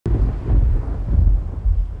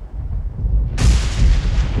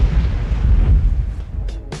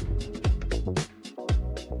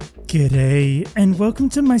G'day and welcome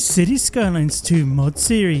to my City Skylines 2 mod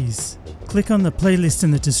series. Click on the playlist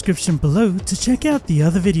in the description below to check out the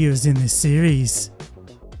other videos in this series.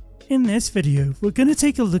 In this video, we're going to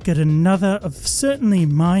take a look at another of certainly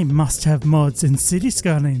my must-have mods in City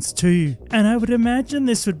Skylines 2, and I would imagine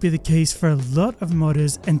this would be the case for a lot of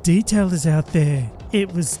modders and detailers out there.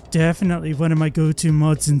 It was definitely one of my go-to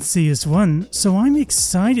mods in CS1, so I'm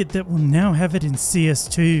excited that we'll now have it in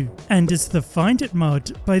CS2. And it's the FindIt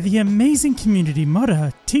Mod by the amazing community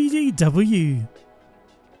modder TDW.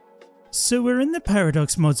 So we're in the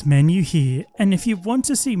PDX Mods menu here, and if you want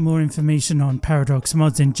to see more information on PDX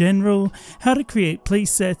Mods in general, how to create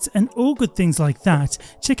playsets and all good things like that,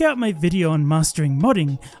 check out my video on mastering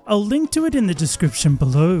modding. I'll link to it in the description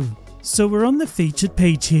below. So we're on the featured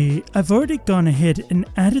page here. I've already gone ahead and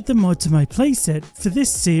added the mod to my playset for this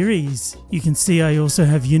series. You can see I also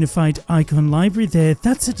have unified icon library there.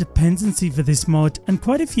 That's a dependency for this mod and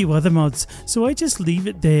quite a few other mods, so I just leave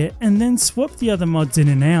it there and then swap the other mods in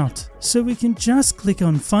and out. So we can just click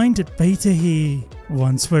on Find It Beta here.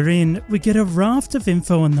 Once we're in, we get a raft of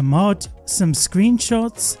info on the mod, some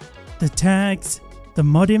screenshots, the tags, the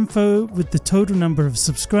mod info with the total number of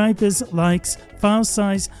subscribers, likes, file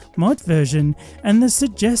size, mod version, and the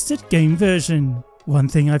suggested game version. One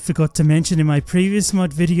thing I forgot to mention in my previous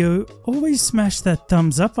mod video, always smash that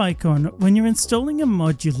thumbs up icon when you're installing a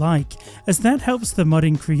mod you like, as that helps the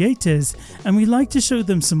modding creators, and we like to show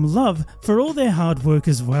them some love for all their hard work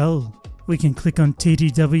as well. We can click on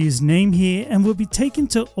TDW's name here and we'll be taken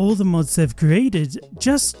to all the mods they've created,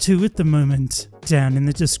 just 2 at the moment. Down in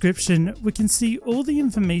the description, we can see all the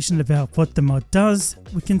information about what the mod does.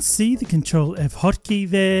 We can see the Ctrl F hotkey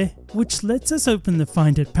there, which lets us open the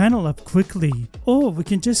Find It panel up quickly. Or we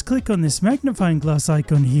can just click on this magnifying glass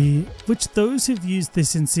icon here, which those who've used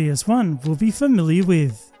this in CS1 will be familiar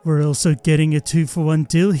with. We're also getting a 2-for-1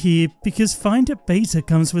 deal here because FindIt Beta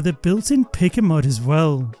comes with a built-in picker mod as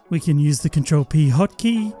well. We can use the Ctrl P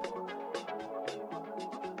hotkey,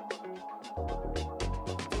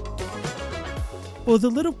 or the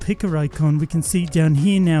little picker icon we can see down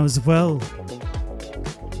here now as well.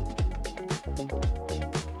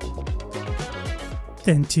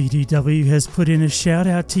 Then TDW has put in a shout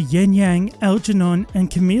out to Yen Yang, Algernon and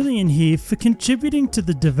Chameleon here for contributing to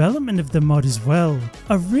the development of the mod as well.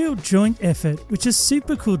 A real joint effort, which is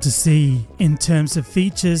super cool to see. In terms of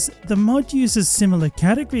features, the mod uses similar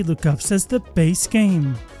category lookups as the base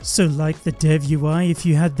game. So like the dev UI if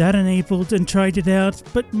you had that enabled and tried it out,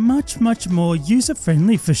 but much more user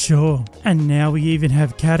friendly for sure. And now we even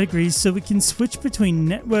have categories so we can switch between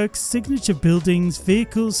networks, signature buildings,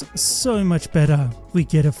 vehicles, so much better. We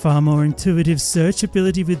get a far more intuitive search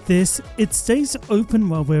ability with this. It stays open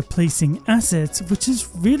while we're placing assets, which is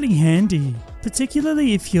really handy.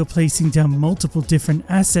 Particularly if you're placing down multiple different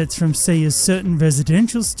assets from say a certain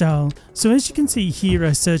residential style. So as you can see here,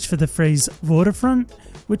 I search for the phrase waterfront,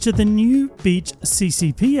 which are the new beach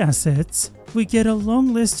CCP assets. We get a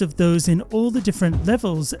long list of those in all the different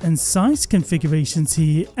levels and size configurations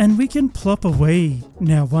here, and we can plop away.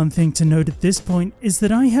 Now one thing to note at this point is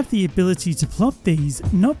that I have the ability to plop these,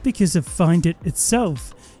 not because of FindIt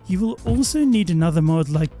itself. You will also need another mod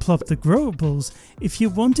like Plop the Growables if you're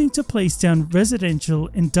wanting to place down residential,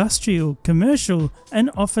 industrial, commercial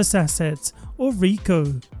and office assets, or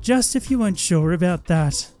RECO, just if you weren't sure about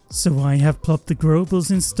that. So I have Plop the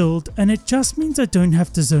Growables installed, and it just means I don't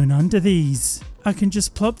have to zone under these. I can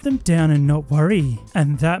just plop them down and not worry.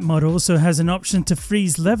 And that mod also has an option to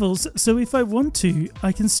freeze levels, so if I want to,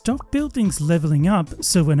 I can stop buildings leveling up,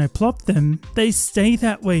 so when I plop them, they stay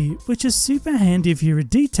that way, which is super handy if you're a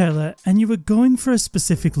detailer and you were going for a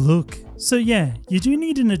specific look. So yeah, you do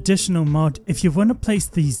need an additional mod if you want to place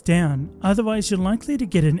these down, otherwise you're likely to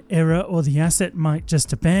get an error or the asset might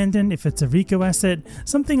just abandon if it's a RECO asset,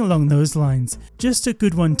 something along those lines. Just a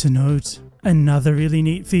good one to note. Another really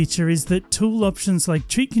neat feature is that tool options like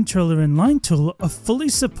Tree Controller and Line Tool are fully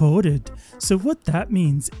supported. So what that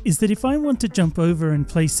means is that if I want to jump over and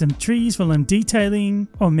place some trees while I'm detailing,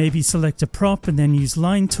 or maybe select a prop and then use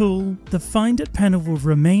Line Tool, the FindIt panel will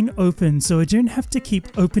remain open so I don't have to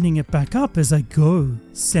keep opening it back up as I go.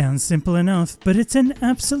 Sounds simple enough, but it's an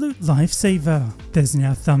absolute lifesaver. There's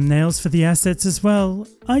now thumbnails for the assets as well.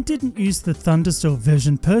 I didn't use the Thunda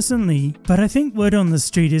version personally, but I think word on the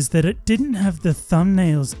street is that it didn't didn't have the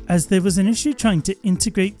thumbnails as there was an issue trying to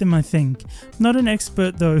integrate them, I think. Not an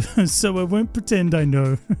expert though, so I won't pretend I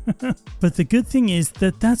know. But the good thing is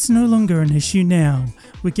that that's no longer an issue now.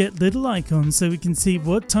 We get little icons so we can see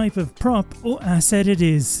what type of prop or asset it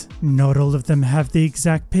is. Not all of them have the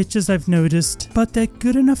exact pictures I've noticed, but they're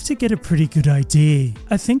good enough to get a pretty good idea.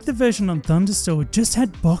 I think the version on Thunda Store just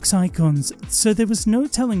had box icons, so there was no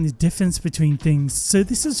telling the difference between things, so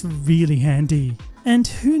this is really handy. And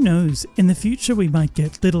who knows, in the future we might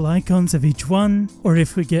get little icons of each one, or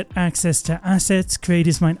if we get access to assets,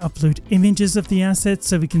 creators might upload images of the assets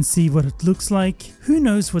so we can see what it looks like. Who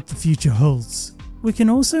knows what the future holds. We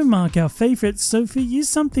can also mark our favorites, so if you use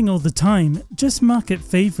something all the time, just mark it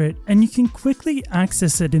favorite and you can quickly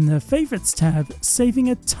access it in the favorites tab,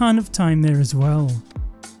 saving a ton of time there as well.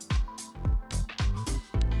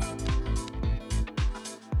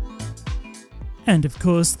 And of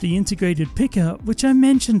course the integrated picker, which I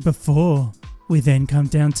mentioned before. We then come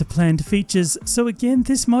down to planned features, so again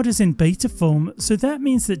this mod is in beta form, so that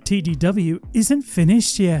means that TDW isn't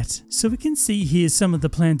finished yet. So we can see here some of the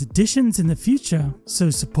planned additions in the future. So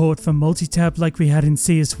support for multi-tab like we had in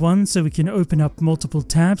CS1, so we can open up multiple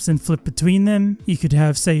tabs and flip between them. You could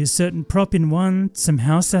have, say, a certain prop in one, some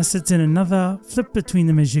house assets in another, flip between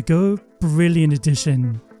them as you go. Brilliant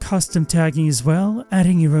addition. Custom tagging as well,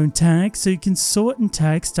 adding your own tag so you can sort and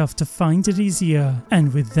tag stuff to find it easier.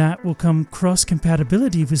 And with that will come cross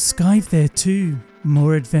compatibility with Skype there too.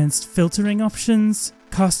 More advanced filtering options,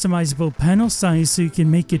 customizable panel size so you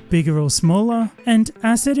can make it bigger or smaller, and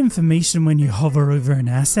asset information when you hover over an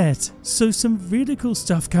asset. So some really cool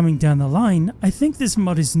stuff coming down the line. I think this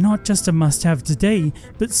mod is not just a must-have today,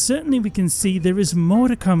 but certainly we can see there is more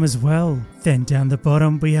to come as well. Then down the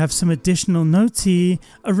bottom we have some additional notes here,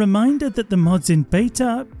 a reminder that the mod's in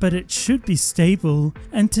beta, but it should be stable,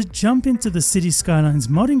 and to jump into the City Skylines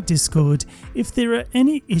modding Discord if there are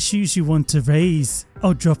any issues you want to raise.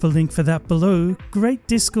 I'll drop a link for that below. Great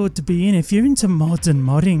Discord to be in if you're into mods and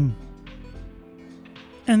modding.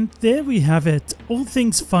 And there we have it, all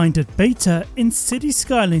things FindIt Beta in City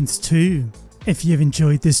Skylines 2. If you've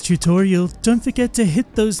enjoyed this tutorial, don't forget to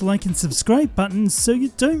hit those like and subscribe buttons so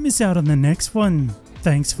you don't miss out on the next one.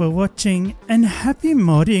 Thanks for watching and happy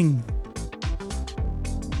modding!